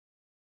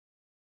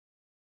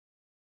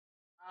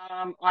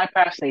I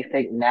personally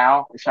think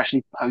now,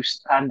 especially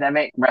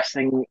post-pandemic,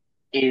 wrestling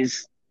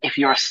is, if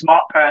you're a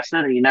smart person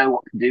and you know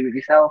what to do with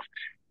yourself,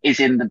 is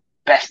in the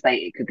best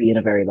state it could be in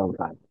a very long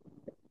time.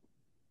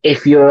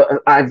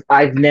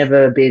 I've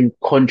never been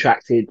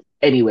contracted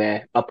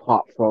anywhere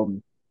apart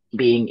from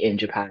being in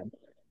Japan,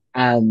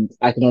 and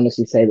I can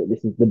honestly say that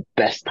this is the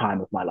best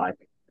time of my life.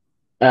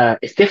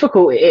 It's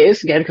difficult, it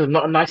is, again, because I'm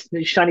not a nice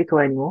new shiny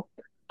toy anymore.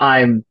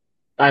 I'm,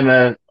 I'm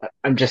a,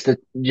 I'm just I'm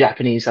a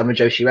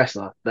Joshi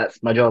wrestler.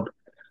 That's my job.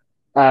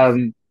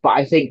 But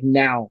I think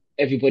now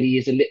everybody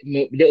is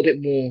little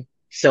bit more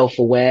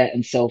self-aware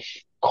and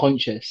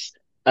self-conscious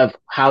of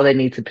how they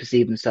need to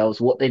perceive themselves,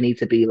 what they need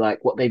to be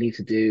like, what they need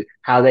to do,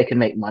 how they can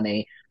make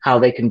money, how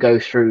they can go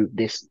through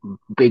this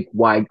big,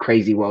 wide,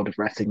 crazy world of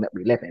wrestling that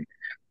we live in.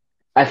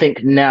 I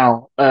think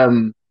now,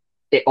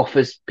 it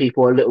offers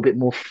people a little bit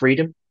more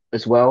freedom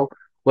as well,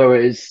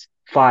 whereas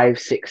 5,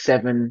 6,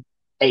 7,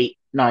 8,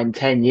 9,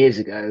 10 years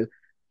ago,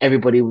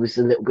 everybody was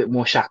a little bit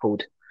more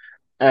shackled.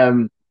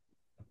 Um,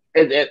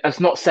 that's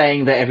not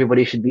saying that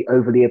everybody should be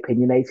overly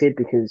opinionated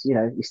because,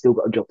 you still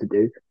got a job to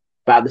do.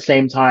 But at the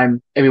same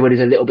time,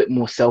 everybody's a little bit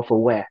more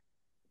self-aware,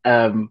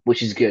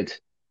 which is good.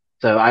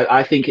 So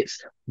I think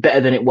it's better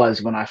than it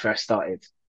was when I first started.